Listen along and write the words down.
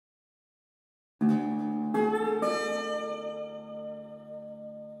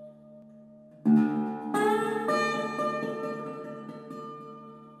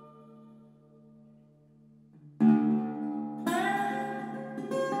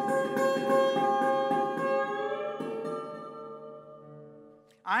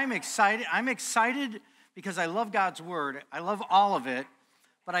I'm excited. I'm excited because I love God's word. I love all of it,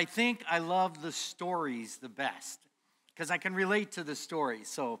 but I think I love the stories the best because I can relate to the stories.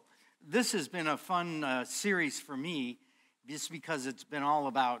 So this has been a fun series for me just because it's been all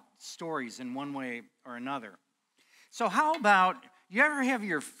about stories in one way or another. So how about, you ever have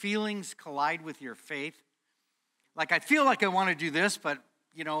your feelings collide with your faith? Like, I feel like I want to do this, but,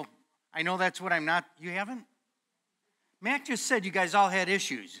 I know that's what I'm not. You haven't? Mac just said you guys all had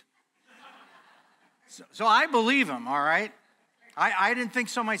issues. So I believe him, all right? I didn't think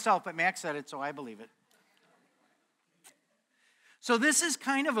so myself, but Mac said it, so I believe it. So this is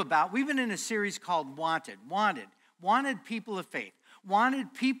kind of about, we've been in a series called Wanted people of faith,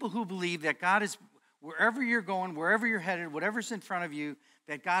 wanted people who believe that God is, wherever you're going, wherever you're headed, whatever's in front of you,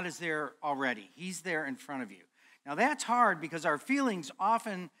 that God is there already. He's there in front of you. Now that's hard because our feelings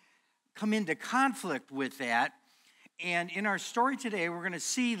often come into conflict with that. And in our story today, we're going to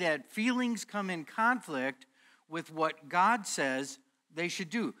see that feelings come in conflict with what God says they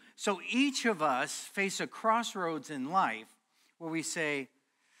should do. So each of us face a crossroads in life where we say,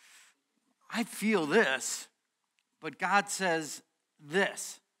 I feel this, but God says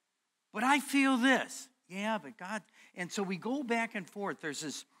this. But I feel this. Yeah, but God. And so we go back and forth. There's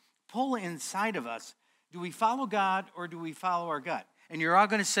this pull inside of us. Do we follow God or do we follow our gut? And you're all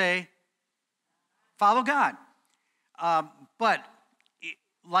going to say, follow God. But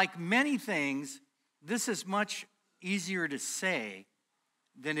like many things, this is much easier to say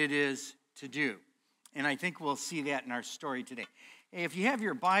than it is to do. And I think we'll see that in our story today. Hey, if you have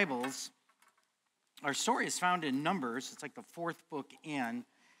your Bibles, our story is found in Numbers. It's like the fourth book in.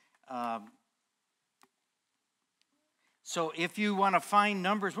 So if you want to find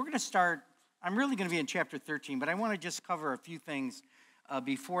Numbers, we're going to start. I'm really going to be in chapter 13, but I want to just cover a few things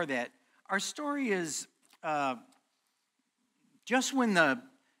before that. Our story is just when the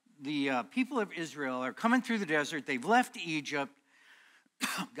people of Israel are coming through the desert, they've left Egypt.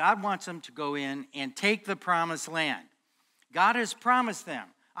 God wants them to go in and take the promised land. God has promised them,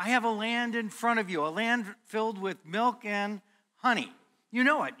 I have a land in front of you, a land filled with milk and honey. You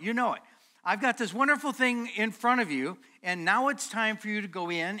know it. I've got this wonderful thing in front of you, and now it's time for you to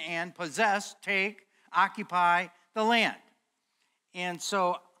go in and possess, take, occupy the land. And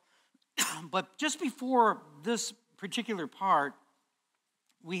so, but just before this particular part,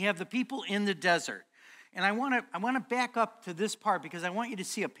 we have the people in the desert. And I want to back up to this part because I want you to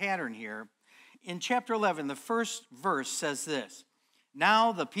see a pattern here. In chapter 11, the first verse says this.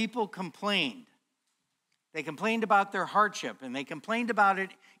 Now the people complained. They complained about their hardship, and they complained about it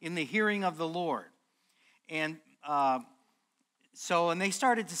in the hearing of the Lord. And and they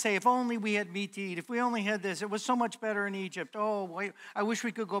started to say, if only we had meat to eat, if we only had this, it was so much better in Egypt. Oh, wait, I wish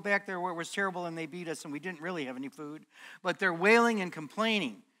we could go back there where it was terrible and they beat us and we didn't really have any food. But they're wailing and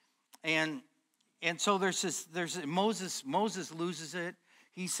complaining. And so there's Moses loses it.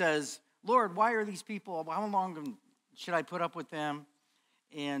 He says, Lord, why are these people, how long should I put up with them?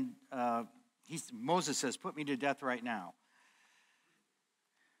 And Moses says, put me to death right now.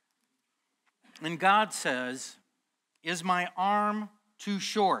 And God says, is my arm too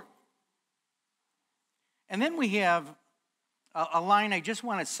short? And then we have a line I just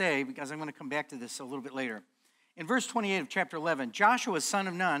want to say, because I'm going to come back to this a little bit later. In verse 28 of chapter 11, Joshua, son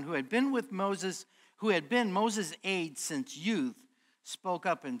of Nun, who had been Moses' aide since youth, spoke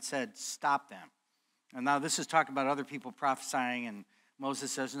up and said, stop them. And now this is talking about other people prophesying, and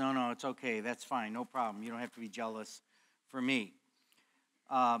Moses says, no, it's okay, that's fine, no problem. You don't have to be jealous for me.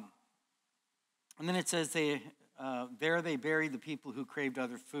 And then it says there they buried the people who craved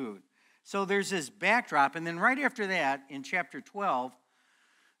other food. So there's this backdrop, and then right after that, in chapter 12,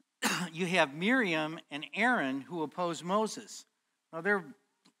 you have Miriam and Aaron who oppose Moses. Now they're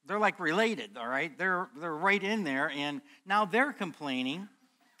like related, all right? They're right in there, and now they're complaining.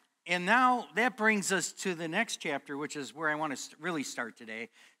 And now that brings us to the next chapter, which is where I want to really start today,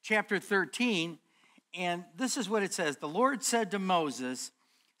 chapter 13. And this is what it says. The Lord said to Moses,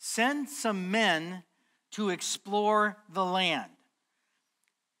 send some men to explore the land.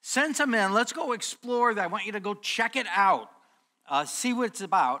 Send some men. Let's go explore that. I want you to go check it out. See what it's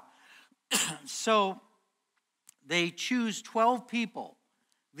about. So they choose 12 people.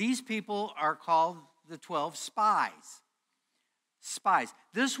 These people are called the 12 spies. Spies.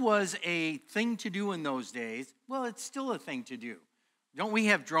 This was a thing to do in those days. Well, it's still a thing to do. Don't we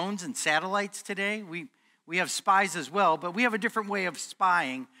have drones and satellites today? We have spies as well, but we have a different way of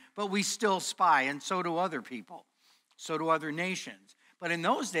spying, but we still spy, and so do other people. So do other nations. But in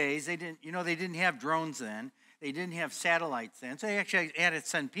those days, they didn't have drones then. They didn't have satellites then. So they actually had to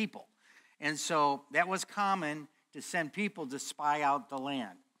send people. And so that was common to send people to spy out the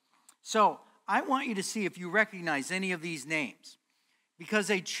land. So I want you to see if you recognize any of these names, because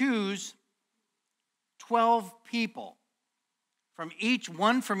they choose 12 people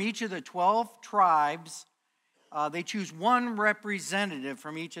one from each of the 12 tribes. They choose one representative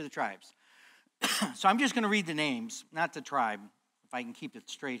from each of the tribes. So I'm just going to read the names, not the tribe, if I can keep it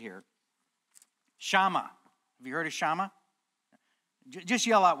straight here. Shammah. Have you heard of Shammah? Just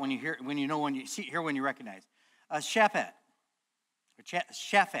yell out when you hear, when you recognize. Shaphat,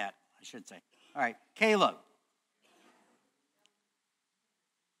 I should say. All right, Caleb.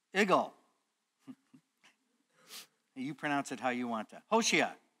 Igal. You pronounce it how you want to. Hoshea.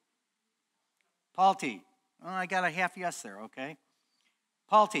 Palti. Oh, I got a half yes there, okay.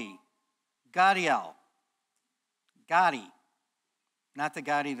 Palti. Gadiel. Gadi. Not the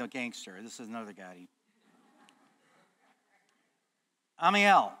Gotti, the gangster. This is another Gotti.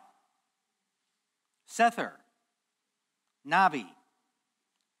 Amiel. Sether. Nabi.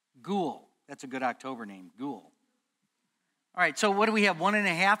 Gul. That's a good October name, Gul. All right, so what do we have,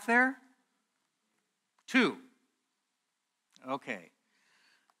 1.5 there? 2. Okay.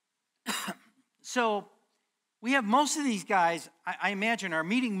 So we have most of these guys, I imagine, are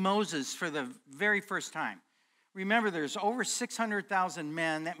meeting Moses for the very first time. Remember, there's over 600,000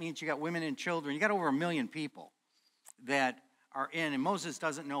 men. That means you got women and children. You got over 1 million people that are in, and Moses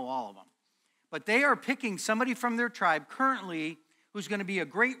doesn't know all of them. But they are picking somebody from their tribe currently who's going to be a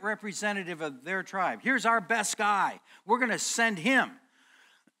great representative of their tribe. Here's our best guy. We're going to send him.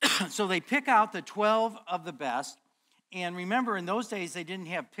 So they pick out the 12 of the best. And remember, in those days, they didn't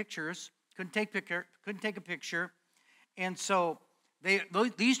have pictures, couldn't take a picture. And so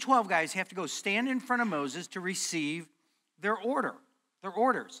these 12 guys have to go stand in front of Moses to receive their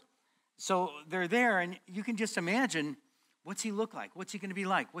orders. So they're there, and you can just imagine, what's he look like? What's he going to be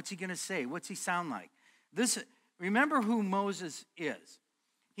like? What's he going to say? What's he sound like? Remember who Moses is.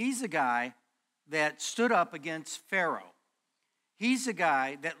 He's the guy that stood up against Pharaoh. He's the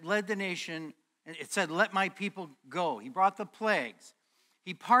guy that led the nation. It said, let my people go. He brought the plagues.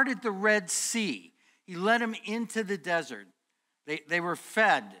 He parted the Red Sea. He led them into the desert. They were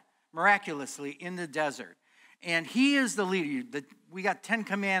fed miraculously in the desert. And he is the leader. We got 10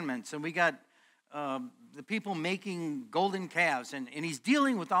 commandments, and we got the people making golden calves. And he's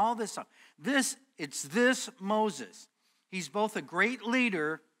dealing with all this stuff. It's this Moses. He's both a great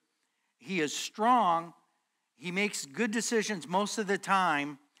leader. He is strong. He makes good decisions most of the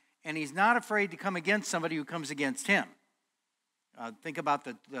time. And he's not afraid to come against somebody who comes against him. Think about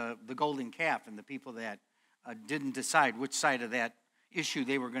the golden calf and the people that didn't decide which side of that issue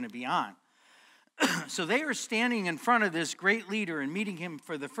they were going to be on. So they are standing in front of this great leader and meeting him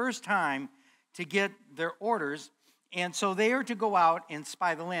for the first time to get their orders. And so they are to go out and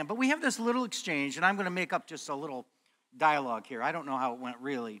spy the land. But we have this little exchange, and I'm going to make up just a little dialogue here. I don't know how it went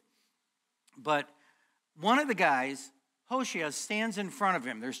really. But one of the guys, Hoshea, stands in front of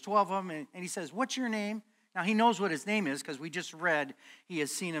him. There's 12 of them, and he says, what's your name? Now, he knows what his name is because we just read he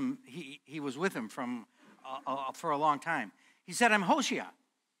has seen him. He was with him for a long time. He said, I'm Hoshea.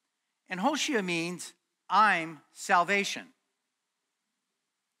 And Hoshea means, I'm salvation.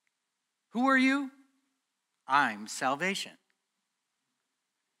 Who are you? I'm salvation.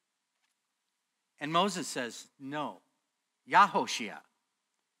 And Moses says, no, Yahoshua,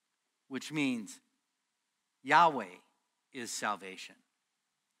 which means Yahweh is salvation.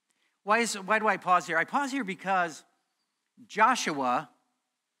 Why do I pause here? I pause here because Joshua,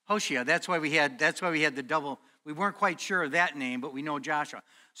 Hoshea, that's why we had the double. We weren't quite sure of that name, but we know Joshua.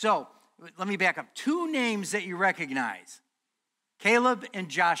 So let me back up. 2 names that you recognize, Caleb and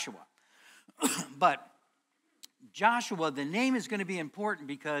Joshua. But Joshua, the name is going to be important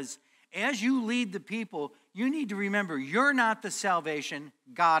because as you lead the people, you need to remember you're not the salvation,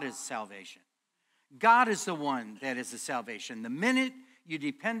 God is salvation. God is the one that is the salvation. The minute you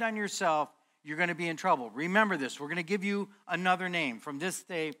depend on yourself, you're going to be in trouble. Remember this. We're going to give you another name from this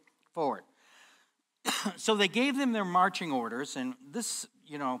day forward. So they gave them their marching orders, and this,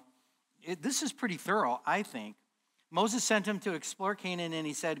 this is pretty thorough, I think. Moses sent him to explore Canaan, and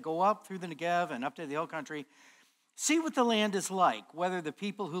he said, go up through the Negev and up to the hill country. See what the land is like, whether the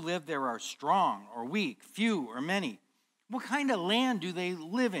people who live there are strong or weak, few or many. What kind of land do they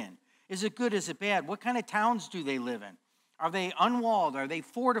live in? Is it good? Is it bad? What kind of towns do they live in? Are they unwalled? Are they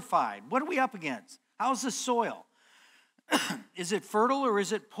fortified? What are we up against? How's the soil? Is it fertile or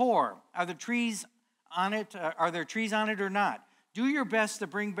is it poor? Are there trees on it? Or not? Do your best to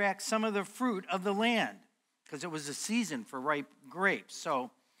bring back some of the fruit of the land, because it was a season for ripe grapes.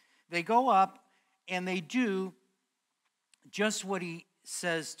 So they go up and they do just what he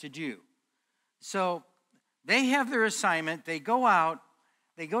says to do. So They have their assignment. They go out.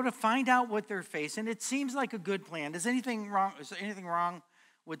 They go to find out what they're facing. It seems like a good plan. Is anything wrong? Is there anything wrong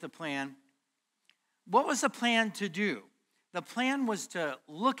with the plan? What was the plan to do? The plan was to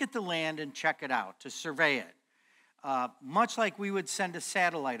look at the land and check it out, to survey it. Much like we would send a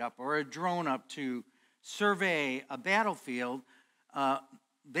satellite up or a drone up to survey a battlefield,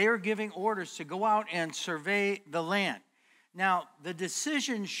 they are giving orders to go out and survey the land. Now, the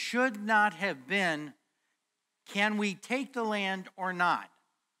decision should not have been, can we take the land or not?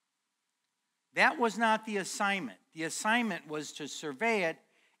 That was not the assignment. The assignment was to survey it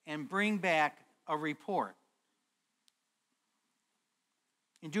and bring back a report.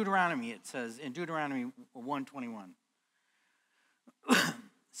 In Deuteronomy, it says, in Deuteronomy 1:21,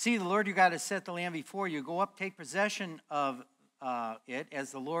 see, the Lord your God has set the land before you. Go up, take possession of it,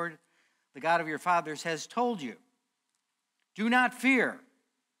 as the Lord, the God of your fathers, has told you. Do not fear.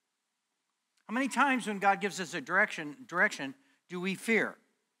 How many times when God gives us a direction do we fear?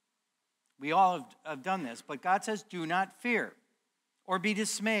 We all have done this, but God says, do not fear or be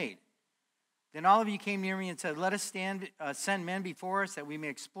dismayed. Then all of you came near me and said, let us send men before us that we may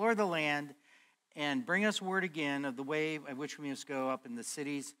explore the land and bring us word again of the way at which we must go up in the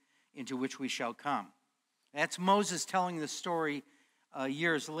cities into which we shall come. That's Moses telling the story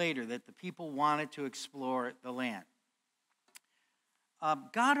years later, that the people wanted to explore the land.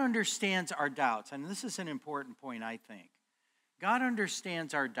 God understands our doubts, and this is an important point, I think. God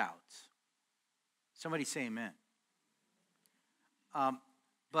understands our doubts. Somebody say amen.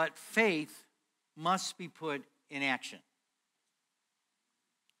 But faith must be put in action.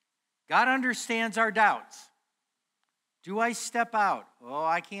 God understands our doubts. Do I step out? Oh,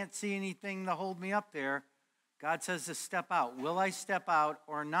 I can't see anything to hold me up there. God says to step out. Will I step out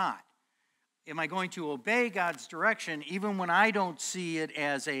or not? Am I going to obey God's direction even when I don't see it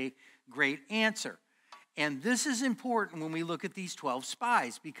as a great answer? And this is important when we look at these 12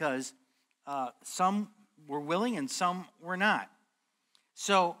 spies, because some were willing and some were not.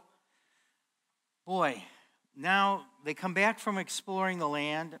 So, boy, now they come back from exploring the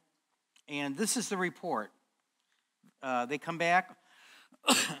land, and this is the report. They come back,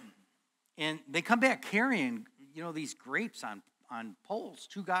 and they come back carrying, these grapes on poles,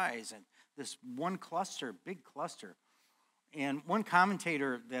 2 guys, and this one cluster, big cluster. And one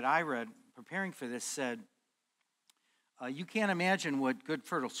commentator that I read preparing for this said, you can't imagine what good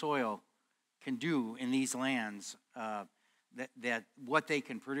fertile soil can do in these lands, that what they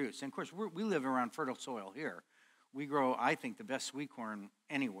can produce. And of course, we live around fertile soil here. We grow, I think, the best sweet corn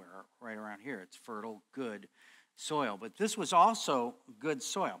anywhere right around here. It's fertile, good soil. But this was also good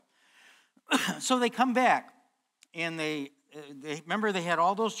soil. So they come back, and they remember they had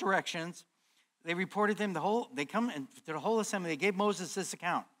all those directions. They reported them they come to the whole assembly. They gave Moses this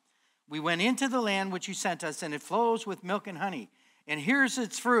account. We went into the land which you sent us, and it flows with milk and honey. And here's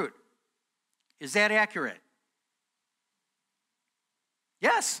its fruit. Is that accurate?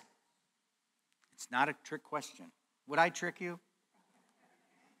 Yes. It's not a trick question. Would I trick you?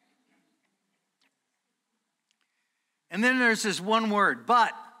 And then there's this one word,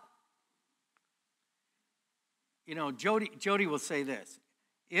 but. Jody will say this.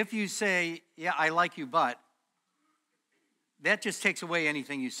 If you say, yeah, I like you, but, that just takes away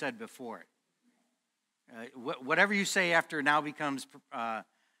anything you said before it. Whatever you say after now becomes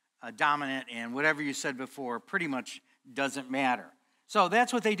dominant, and whatever you said before pretty much doesn't matter. So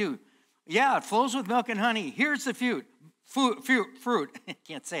that's what they do. Yeah, it flows with milk and honey. Here's the fruit.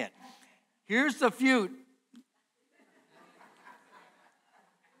 Can't say it. Here's the fruit.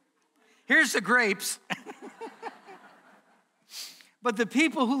 Here's the grapes. But the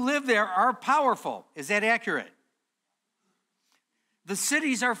people who live there are powerful. Is that accurate? The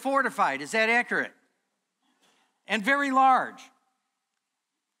cities are fortified. Is that accurate? And very large.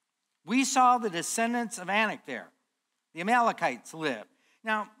 We saw the descendants of Anak there. The Amalekites live.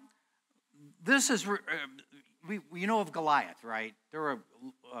 Now, this is, we know of Goliath, right? There were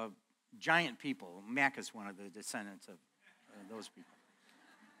giant people. Mac is one of the descendants of those people.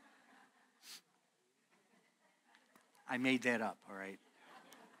 I made that up, all right?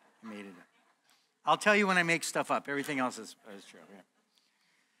 I made it up. I'll tell you when I make stuff up. Everything else is true.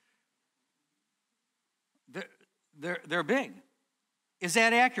 Yeah. They're big. Is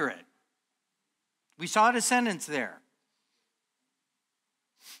that accurate? We saw descendants there.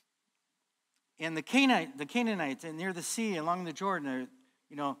 And the Canaanites, and near the sea, along the Jordan,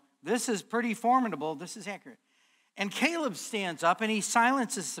 this is pretty formidable. This is accurate. And Caleb stands up, and he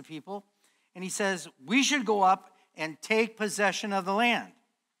silences the people, and he says, we should go up and take possession of the land.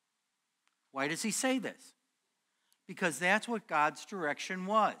 Why does he say this? Because that's what God's direction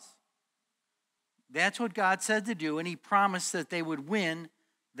was. That's what God said to do, and he promised that they would win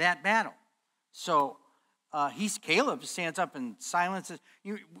that battle. So Caleb stands up and silences.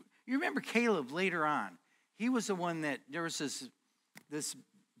 You remember Caleb later on. He was the one that, there was this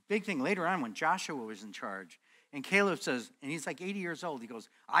big thing later on when Joshua was in charge. And Caleb says, and he's like 80 years old, he goes,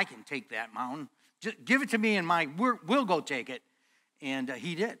 I can take that mountain. Just give it to me and we'll go take it. And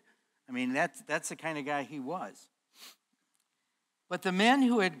he did. I mean, that's the kind of guy he was. But the men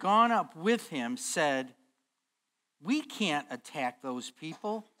who had gone up with him said, we can't attack those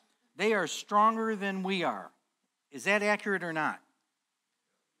people. They are stronger than we are. Is that accurate or not?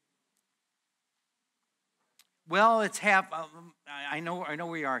 Well, it's half. I know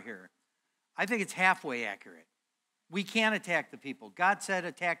we are here. I think it's halfway accurate. We can attack the people. God said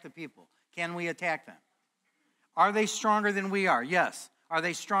attack the people. Can we attack them? Are they stronger than we are? Yes. Are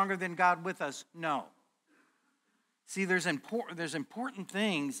they stronger than God with us? No. See, there's important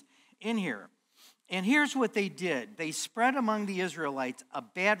things in here. And here's what they did. They spread among the Israelites a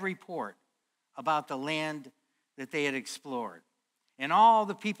bad report about the land that they had explored and all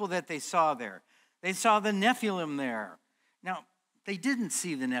the people that they saw there. They saw the Nephilim there. Now, they didn't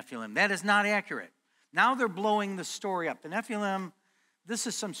see the Nephilim. That is not accurate. Now they're blowing the story up. The Nephilim, this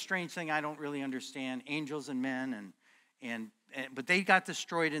is some strange thing I don't really understand. Angels and men, but they got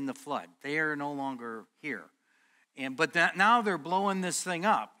destroyed in the flood. They are no longer here. But now they're blowing this thing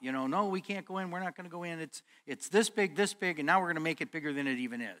up. No, we can't go in. We're not going to go in. It's this big, and now we're going to make it bigger than it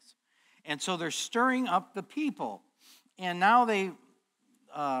even is. And so they're stirring up the people. And now they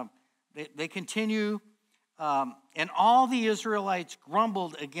continue. And all the Israelites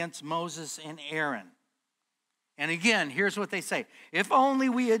grumbled against Moses and Aaron. And again, here's what they say. If only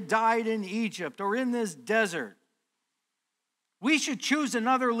we had died in Egypt or in this desert. We should choose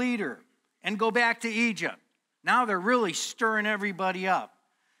another leader and go back to Egypt. Now they're really stirring everybody up.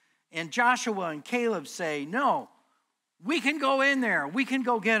 And Joshua and Caleb say, no, we can go in there. We can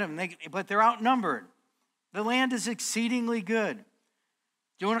go get them. But they're outnumbered. The land is exceedingly good.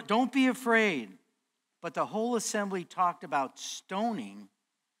 Don't be afraid. But the whole assembly talked about stoning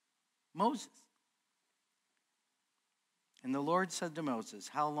Moses. And the Lord said to Moses,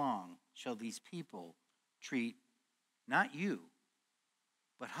 how long shall these people treat, not you,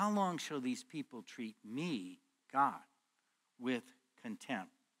 but how long shall these people treat me, God, with contempt?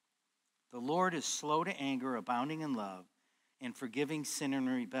 The Lord is slow to anger, abounding in love, and forgiving sin and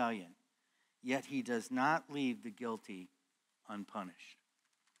rebellion. Yet he does not leave the guilty unpunished.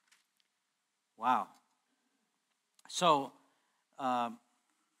 Wow. So,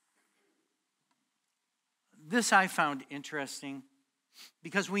 this I found interesting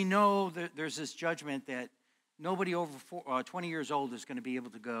because we know that there's this judgment that nobody over 20 years old is going to be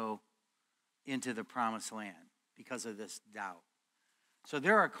able to go into the promised land because of this doubt. So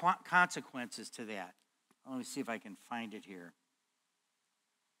there are consequences to that. Let me see if I can find it here.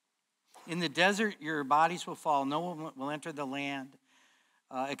 In the desert, your bodies will fall. No one will enter the land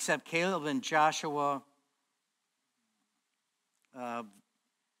except Caleb and Joshua. The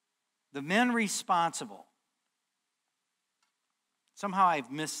men responsible. Somehow I've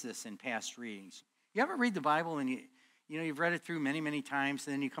missed this in past readings. You ever read the Bible and you've read it through many, many times,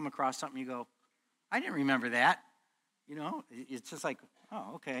 and then you come across something and you go, I didn't remember that. It's just like,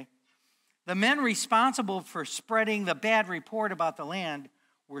 oh, okay. The men responsible for spreading the bad report about the land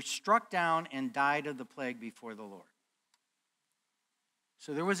were struck down and died of the plague before the Lord.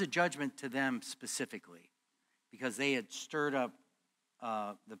 So there was a judgment to them specifically because they had stirred up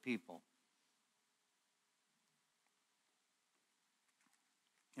the people.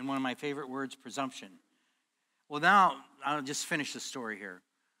 And one of my favorite words, presumption. Well, now I'll just finish the story here.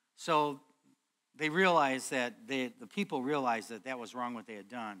 So they realized that the people realized that was wrong what they had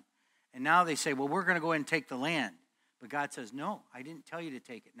done. And now they say, well, we're going to go ahead and take the land. But God says, no, I didn't tell you to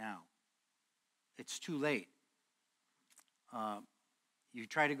take it now. It's too late. You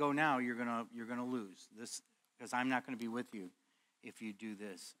try to go now, you're gonna lose this because I'm not going to be with you if you do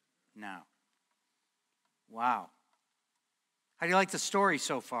this now. Wow. How do you like the story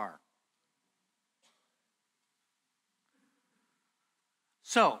so far?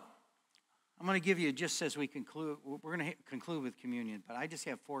 So, I'm going to give you, just as we conclude, we're going to conclude with communion, but I just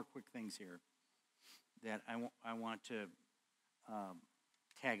have 4 quick things here that I want to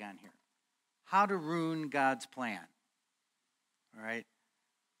tag on here. How to ruin God's plan. All right?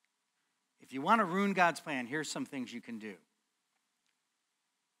 If you want to ruin God's plan, here's some things you can do.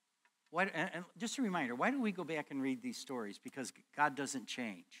 And just a reminder, why do we go back and read these stories? Because God doesn't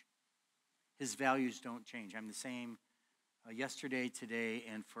change. His values don't change. I'm the same yesterday, today,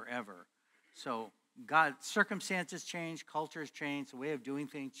 and forever. So circumstances change, cultures change, the way of doing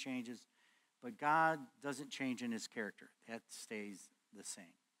things changes, But God doesn't change in his character. That stays the same.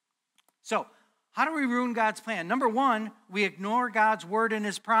 So, how do we ruin God's plan? Number one, we ignore God's word and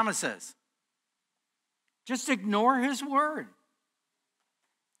his promises. Just ignore his word.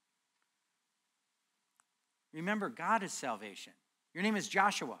 Remember, God is salvation. Your name is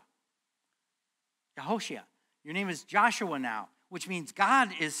Joshua. Yehoshua. Your name is Joshua now, which means God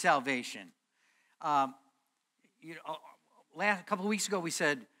is salvation. A couple of weeks ago we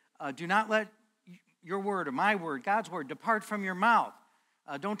said, do not let your word or my word, God's word, depart from your mouth.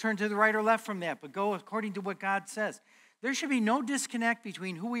 Don't turn to the right or left from that, but go according to what God says. There should be no disconnect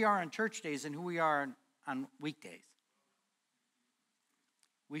between who we are on church days and who we are on weekdays.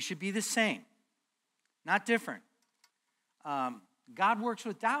 We should be the same, not different. God works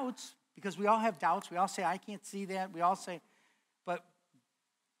with doubts because we all have doubts. We all say, I can't see that. We all say, but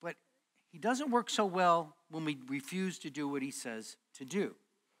he doesn't work so well when we refuse to do what he says to do.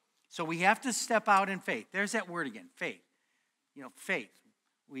 So we have to step out in faith. There's that word again, faith. Faith.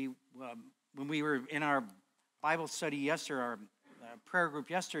 When we were in our Bible study yesterday, our prayer group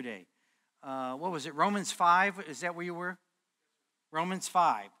yesterday, what was it, Romans 5? Is that where you were? Romans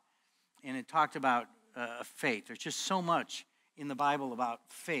 5. And it talked about faith. There's just so much in the Bible about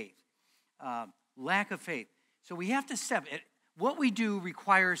faith. Lack of faith. So we have to step it. What we do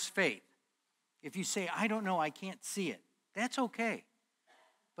requires faith. If you say, I don't know, I can't see it, that's okay.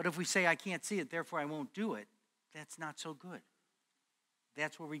 But if we say, I can't see it, therefore I won't do it, that's not so good.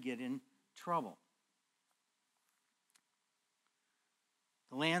 That's where we get in trouble.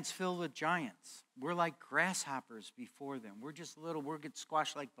 The land's filled with giants. We're like grasshoppers before them. We're just little, we're get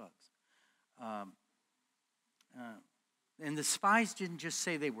squashed like bugs. And the spies didn't just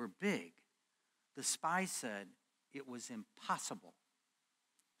say they were big. The spies said it was impossible.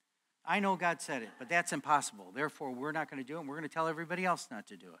 I know God said it, but that's impossible. Therefore, we're not going to do it, and we're going to tell everybody else not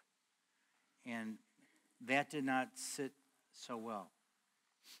to do it. And that did not sit so well.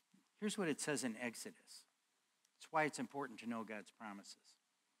 Here's what it says in Exodus. It's why it's important to know God's promises.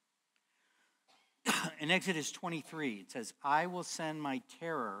 In Exodus 23, it says, I will send my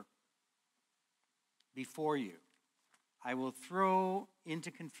terror before you. I will throw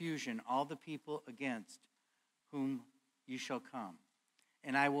into confusion all the people against whom you shall come.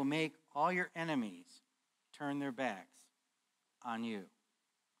 And I will make all your enemies turn their backs on you.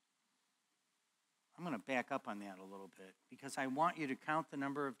 I'm going to back up on that a little bit because I want you to count the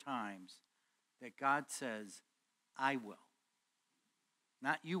number of times that God says, I will.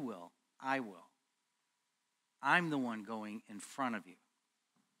 Not you will, I will. I'm the one going in front of you.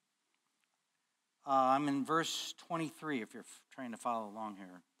 I'm in verse 23, if you're trying to follow along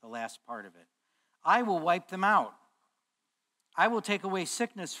here, the last part of it. I will wipe them out. I will take away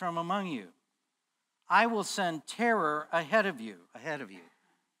sickness from among you. I will send terror ahead of you.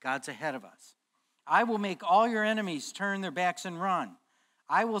 God's ahead of us. I will make all your enemies turn their backs and run.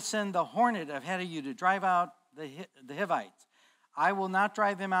 I will send the hornet ahead of you to drive out the Hivites. I will not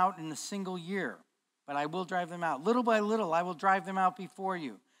drive them out in a single year, but I will drive them out. Little by little, I will drive them out before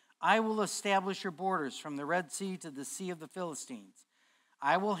you. I will establish your borders from the Red Sea to the Sea of the Philistines.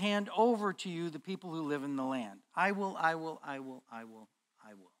 I will hand over to you the people who live in the land. I will.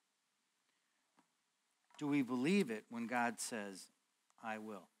 Do we believe it when God says, I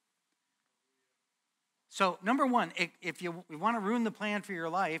will? So, number one, if you want to ruin the plan for your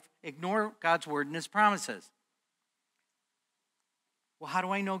life, ignore God's word and his promises. Well, how do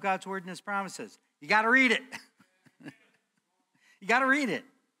I know God's word and his promises? You got to read it. You got to read it.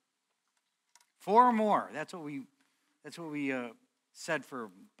 4 or more. That's what we said for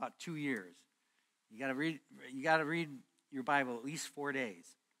about 2 years. You got to read your Bible at least 4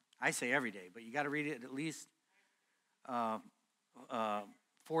 days. I say every day, but you got to read it at least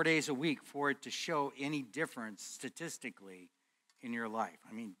 4 days a week for it to show any difference statistically in your life.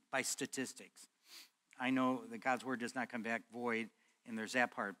 I mean, by statistics. I know that God's word does not come back void, and there's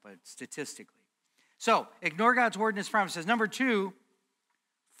that part, but statistically. So, ignore God's word and his promises. Number 2,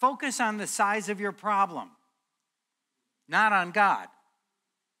 focus on the size of your problem, not on God.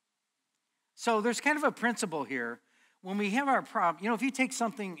 So there's kind of a principle here. When we have our problem, if you take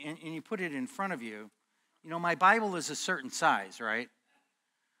something and you put it in front of you, my Bible is a certain size, right?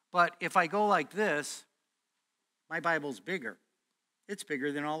 But if I go like this, my Bible's bigger. It's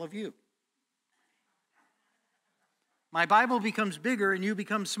bigger than all of you. My Bible becomes bigger and you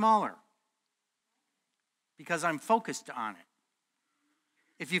become smaller because I'm focused on it.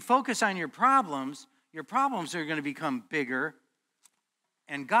 If you focus on your problems are going to become bigger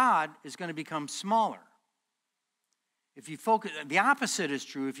and God is going to become smaller. If you focus, the opposite is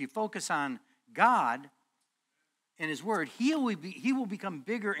true. If you focus on God and his word, he will become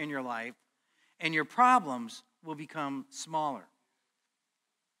bigger in your life and your problems will become smaller.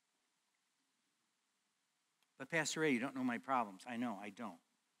 But Pastor Ray, you don't know my problems. I know, I don't.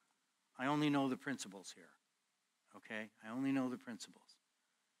 I only know the principles here, okay? I only know the principles.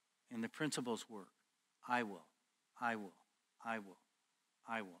 And the principles work. I will, I will, I will,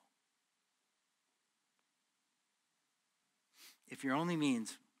 I will. If your only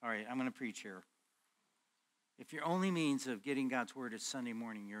means, all right, I'm going to preach here. If your only means of getting God's word is Sunday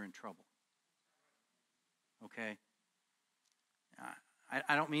morning, you're in trouble. Okay?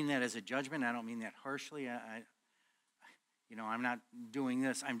 I don't mean that as a judgment. I don't mean that harshly. I'm not doing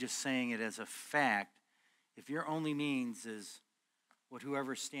this. I'm just saying it as a fact. If your only means is what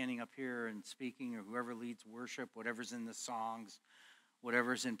whoever's standing up here and speaking, or whoever leads worship, whatever's in the songs,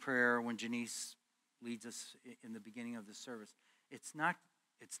 whatever's in prayer, when Janice leads us in the beginning of the service, it's not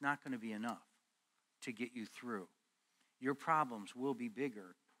going to be enough to get you through. Your problems will be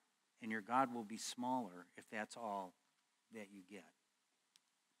bigger, and your God will be smaller if that's all that you get.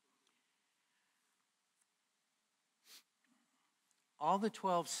 All the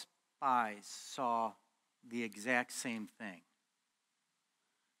 12 spies saw the exact same thing.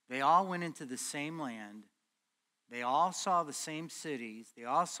 They all went into the same land. They all saw the same cities. They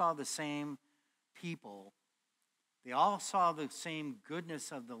all saw the same people. They all saw the same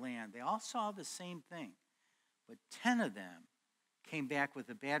goodness of the land. They all saw the same thing. But 10 of them came back with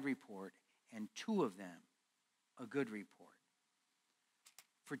a bad report, and 2 of them a good report.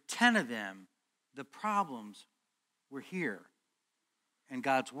 For 10 of them, the problems were here, and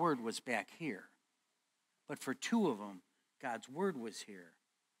God's word was back here. But for 2 of them, God's word was here,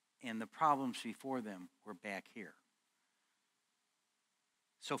 and the problems before them were back here.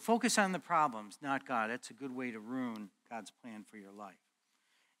 So focus on the problems, not God. That's a good way to ruin God's plan for your life.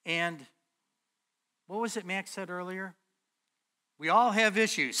 And what was it Max said earlier? We all have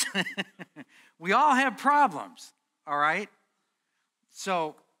issues. We all have problems, all right?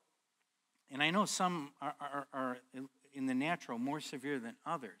 So, and I know some are in the natural more severe than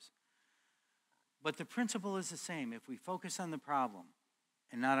others. But the principle is the same. If we focus on the problem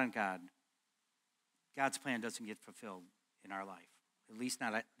and not on God, God's plan doesn't get fulfilled in our life. At least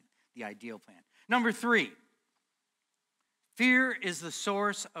not the ideal plan. Number 3, fear is the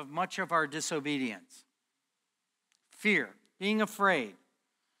source of much of our disobedience. Fear, being afraid.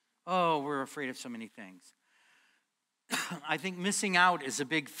 Oh, we're afraid of so many things. I think missing out is a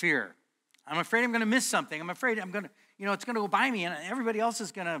big fear. I'm afraid I'm going to miss something. I'm afraid it's going to go by me and everybody else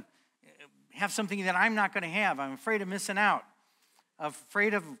is going to have something that I'm not going to have. I'm afraid of missing out.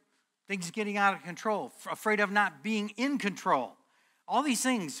 Afraid of things getting out of control. Afraid of not being in control. All these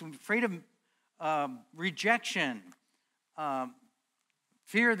things. Afraid of rejection.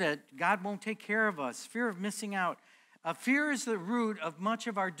 Fear that God won't take care of us. Fear of missing out. Fear is the root of much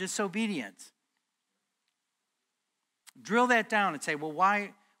of our disobedience. Drill that down and say, well,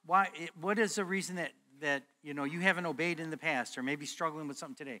 why? What is the reason that you haven't obeyed in the past, or maybe struggling with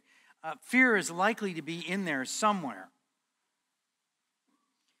something today? Fear is likely to be in there somewhere.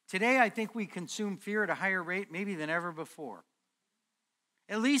 Today, I think we consume fear at a higher rate maybe than ever before.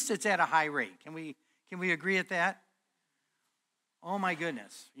 At least it's at a high rate. Can we agree at that? Oh my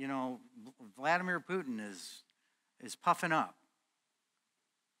goodness, Vladimir Putin is puffing up.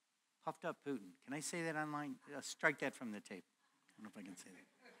 Puffed up Putin. Can I say that online? Strike that from the tape. I don't know if I can say that.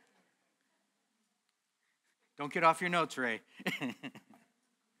 Don't get off your notes, Ray.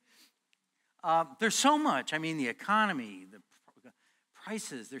 There's so much. I mean, the economy, the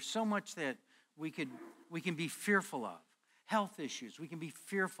prices. There's so much that we can be fearful of. Health issues we can be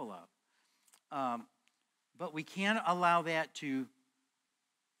fearful of. But we can't allow that to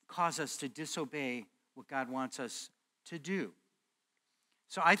cause us to disobey what God wants us to do.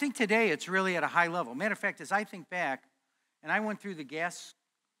 So I think today it's really at a high level. Matter of fact, as I think back, and I went through the gas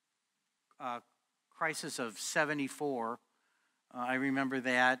crisis of 74. I remember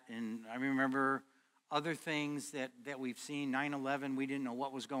that, and I remember other things that we've seen. 9/11, we didn't know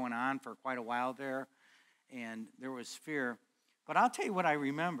what was going on for quite a while there, and there was fear. But I'll tell you what I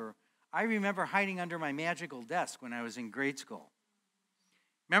remember. I remember hiding under my magical desk when I was in grade school.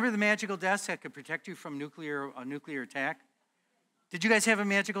 Remember the magical desk that could protect you from a nuclear attack? Did you guys have a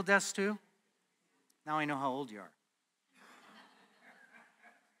magical desk too? Now I know how old you are.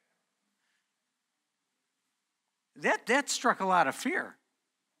 That struck a lot of fear.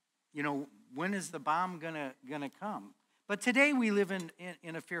 When is the bomb gonna come? But today we live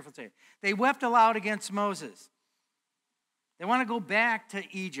in a fearful state. They wept aloud against Moses. They want to go back to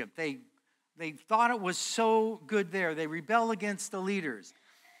Egypt. They thought it was so good there. They rebel against the leaders.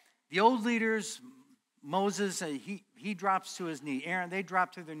 The old leaders, Moses, he drops to his knee. Aaron, they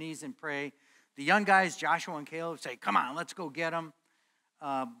drop to their knees and pray. The young guys, Joshua and Caleb, say, come on, let's go get them.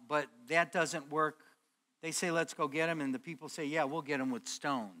 But that doesn't work. They say, let's go get them, and the people say, yeah, we'll get them with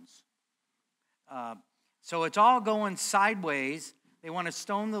stones. So it's all going sideways. They want to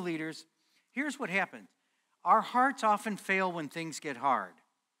stone the leaders. Here's what happens. Our hearts often fail when things get hard.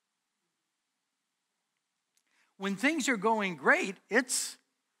 When things are going great, it's,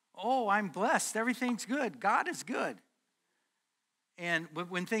 oh, I'm blessed. Everything's good. God is good. And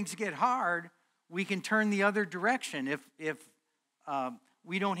when things get hard, we can turn the other direction if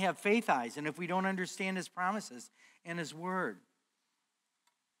we don't have faith eyes and if we don't understand his promises and his word.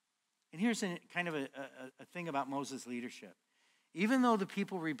 And here's kind of a thing about Moses' leadership. Even though the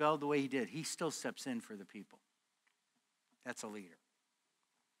people rebelled the way he did, he still steps in for the people. That's a leader.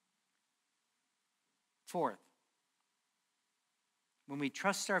 Fourth, when we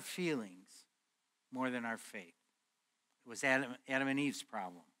trust our feelings more than our faith. It was Adam and Eve's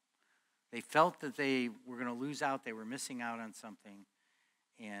problem. They felt that they were going to lose out. They were missing out on something.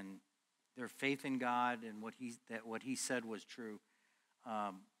 And their faith in God and what he said was true,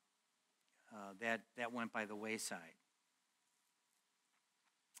 that went by the wayside.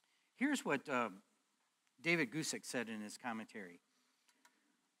 Here's what David Gusick said in his commentary.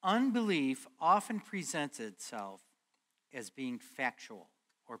 Unbelief often presents itself as being factual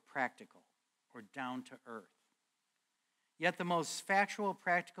or practical or down to earth. Yet the most factual,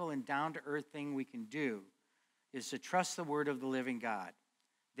 practical, and down to earth thing we can do is to trust the word of the living God.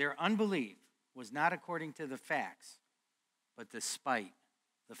 Their unbelief was not according to the facts, but despite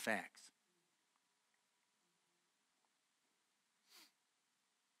the facts.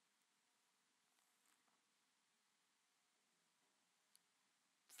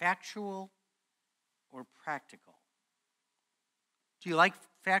 Factual or practical? Do you like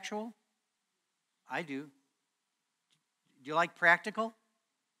factual? I do. Do you like practical?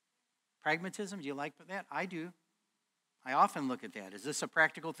 Pragmatism, do you like that? I do. I often look at that. Is this a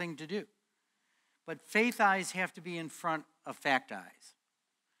practical thing to do? But faith eyes have to be in front of fact eyes.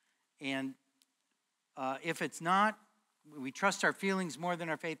 And if it's not, we trust our feelings more than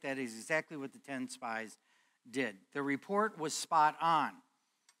our faith. That is exactly what the 10 spies did. The report was spot on.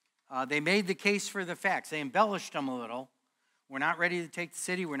 They made the case for the facts. They embellished them a little. We're not ready to take the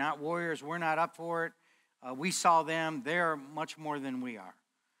city. We're not warriors. We're not up for it. We saw them. They're much more than we are.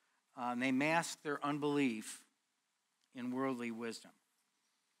 And they masked their unbelief in worldly wisdom.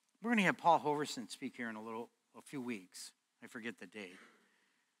 We're going to have Paul Hoverson speak here in a few weeks. I forget the date.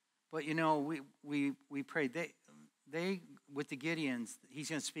 But you know, we prayed. They with the Gideons. He's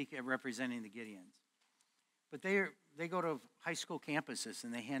going to speak representing the Gideons. But they go to high school campuses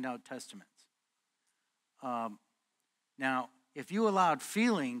and they hand out testaments. Now, if you allowed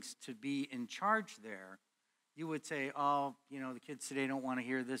feelings to be in charge there, you would say, oh, you know, the kids today don't want to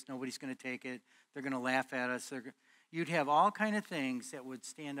hear this. Nobody's going to take it. They're going to laugh at us. You'd have all kind of things that would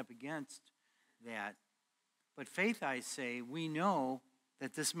stand up against that. But faith eyes say, we know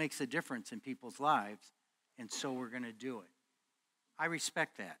that this makes a difference in people's lives, and so we're going to do it. I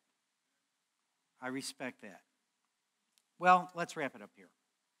respect that. I respect that. Well, let's wrap it up here.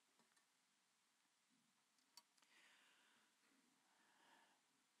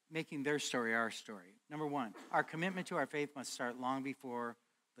 Making their story our story. Number one, our commitment to our faith must start long before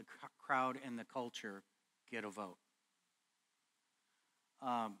the crowd and the culture get a vote.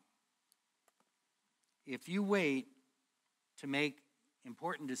 If you wait to make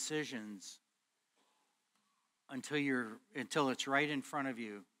important decisions until it's right in front of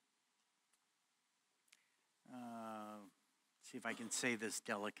you, see if I can say this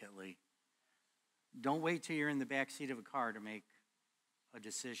delicately. Don't wait till you're in the back seat of a car to make a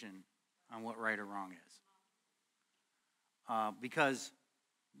decision on what right or wrong is. Because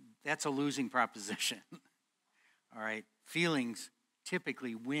that's a losing proposition. All right? Feelings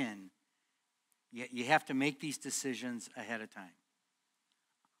typically win. You have to make these decisions ahead of time.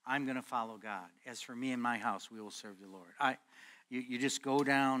 I'm going to follow God. As for me and my house, we will serve the Lord. You just go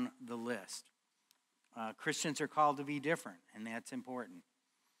down the list. Christians are called to be different, and that's important.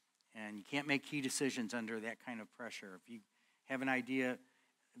 And you can't make key decisions under that kind of pressure. If you have an idea,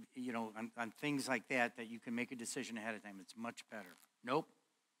 you know, on things like that you can make a decision ahead of time, it's much better. Nope,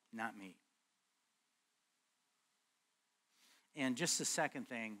 not me. And just the second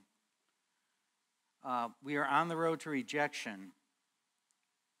thing, we are on the road to rejection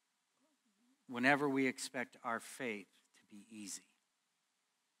whenever we expect our faith to be easy.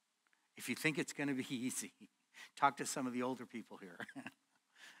 If you think it's going to be easy, talk to some of the older people here,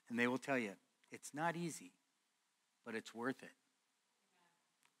 and they will tell you, it's not easy, but it's worth it.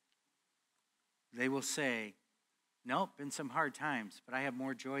 They will say, Nope, been some hard times, but I have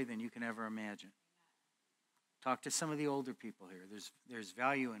more joy than you can ever imagine. Talk to some of the older people here. There's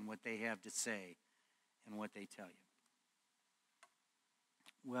value in what they have to say and what they tell you.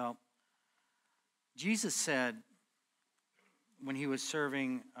 Well, Jesus said when he was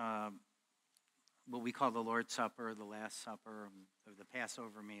serving what we call the Lord's Supper, the Last Supper, or the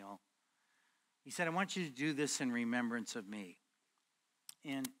Passover meal, he said, I want you to do this in remembrance of me.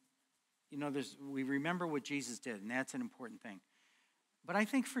 And, you know, we remember what Jesus did, and that's an important thing. But I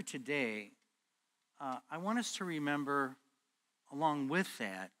think for today, I want us to remember, along with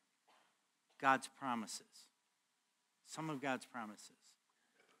that, God's promises. Some of God's promises.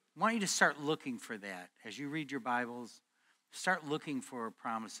 I want you to start looking for that. As you read your Bibles, start looking for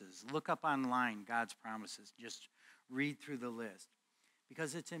promises. Look up online God's promises. Just read through the list.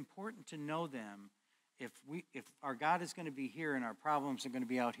 Because it's important to know them. If our God is going to be here and our problems are going to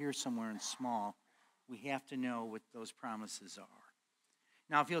be out here somewhere and small, we have to know what those promises are.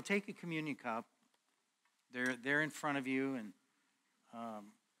 Now, if you'll take a communion cup, they're in front of you, and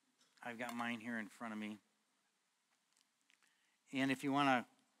I've got mine here in front of me. And if you want to,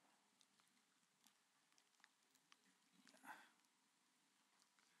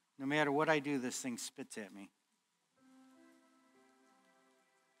 no matter what I do, this thing spits at me.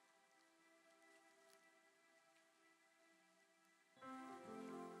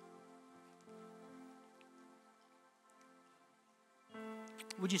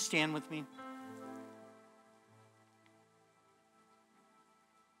 Would you stand with me?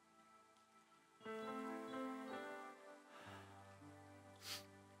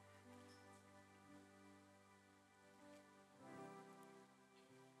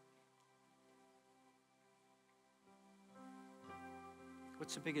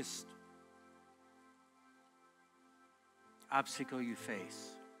 What's the biggest obstacle you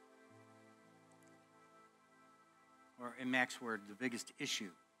face? Or in Mac's word, the biggest issue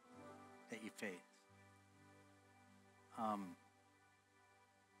that you face? I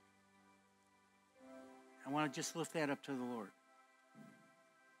want to just lift that up to the Lord.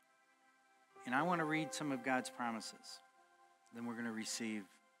 And I want to read some of God's promises. Then we're going to receive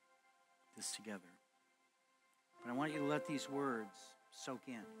this together. But I want you to let these words soak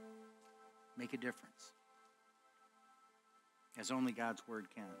in, make a difference, as only God's word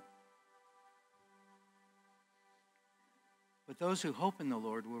can. But those who hope in the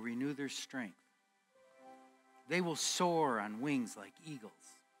Lord will renew their strength. They will soar on wings like eagles.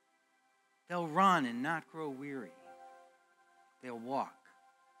 They'll run and not grow weary. They'll walk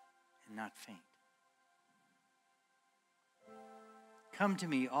and not faint. Come to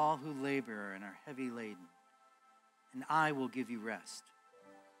me, all who labor and are heavy laden, and I will give you rest.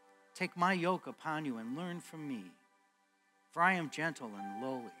 Take my yoke upon you and learn from me, for I am gentle and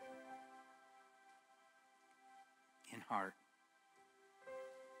lowly in heart,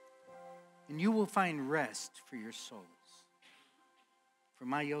 and you will find rest for your souls. For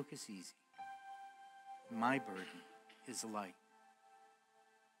my yoke is easy, and my burden is light.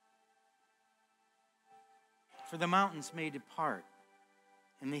 For the mountains may depart,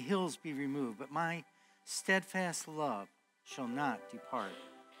 and the hills be removed, but my steadfast love shall not depart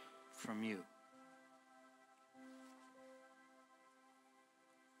from you.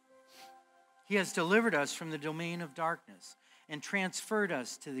 He has delivered us from the domain of darkness and transferred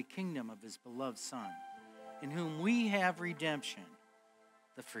us to the kingdom of his beloved Son, in whom we have redemption,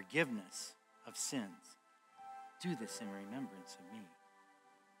 the forgiveness of sins. Do this in remembrance of me.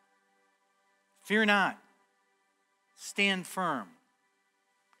 Fear not. Stand firm.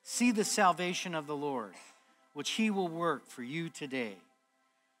 See the salvation of the Lord, which he will work for you today.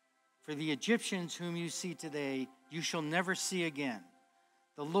 For the Egyptians whom you see today, you shall never see again.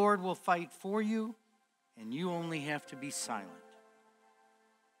 The Lord will fight for you, and you only have to be silent.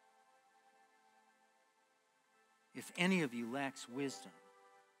 If any of you lacks wisdom,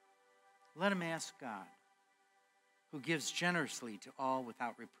 let him ask God, who gives generously to all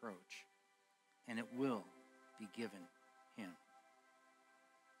without reproach, and it will be given him.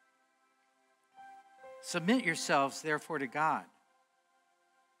 Submit yourselves, therefore, to God.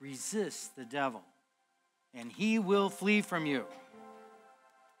 Resist the devil, and he will flee from you.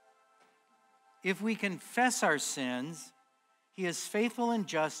 If we confess our sins, he is faithful and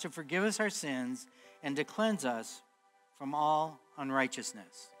just to forgive us our sins and to cleanse us from all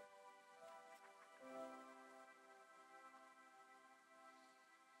unrighteousness.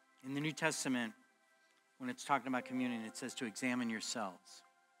 In the New Testament, when it's talking about communion, it says to examine yourselves.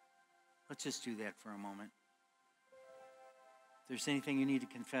 Let's just do that for a moment. If there's anything you need to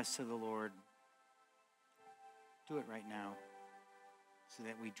confess to the Lord, do it right now so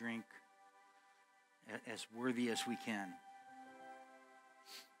that we drink as worthy as we can.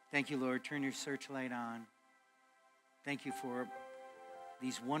 Thank you, Lord. Turn your searchlight on. Thank you for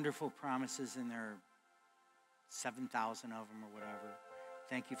these wonderful promises, and there are 7,000 of them or whatever.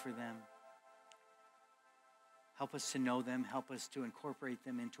 Thank you for them. Help us to know them. Help us to incorporate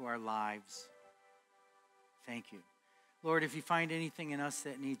them into our lives. Thank you. Lord, if you find anything in us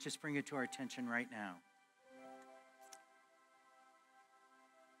that needs, just bring it to our attention right now.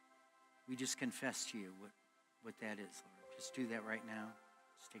 We just confess to you what that is, Lord. Just do that right now.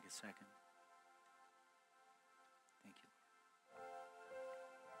 Just take a second. Thank you.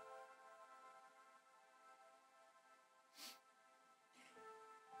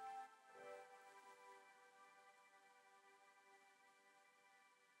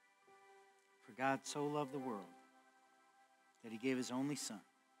 For God so loved the world that he gave his only Son,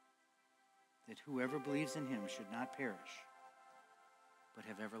 that whoever believes in him should not perish, but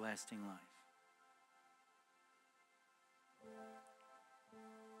have everlasting life.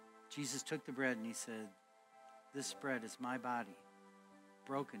 Jesus took the bread and he said, "This bread is my body,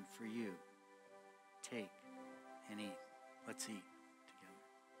 broken for you. Take and eat." Let's eat together.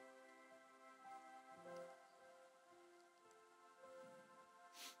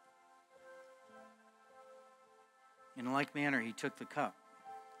 In like manner, he took the cup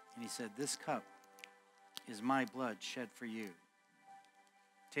and he said, "This cup is my blood shed for you.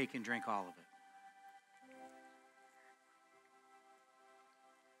 Take and drink all of it."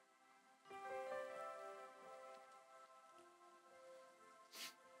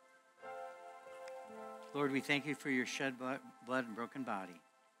 Lord, we thank you for your shed blood and broken body,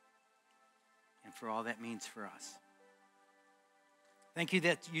 and for all that means for us. Thank you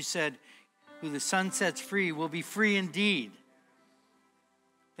that you said, "Who the Son sets free will be free indeed."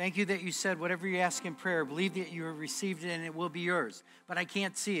 Thank you that you said, whatever you ask in prayer, believe that you have received it and it will be yours. But I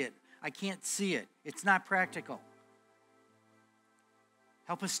can't see it. I can't see it. It's not practical.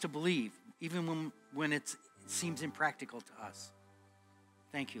 Help us to believe, even when it seems impractical to us.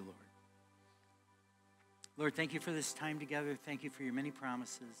 Thank you, Lord. Lord, thank you for this time together. Thank you for your many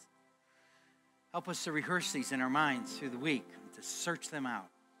promises. Help us to rehearse these in our minds through the week, to search them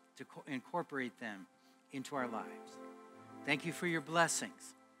out, to incorporate them into our lives. Thank you for your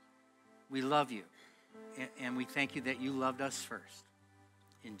blessings. We love you, and we thank you that you loved us first.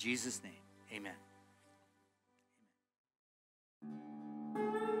 In Jesus' name, amen.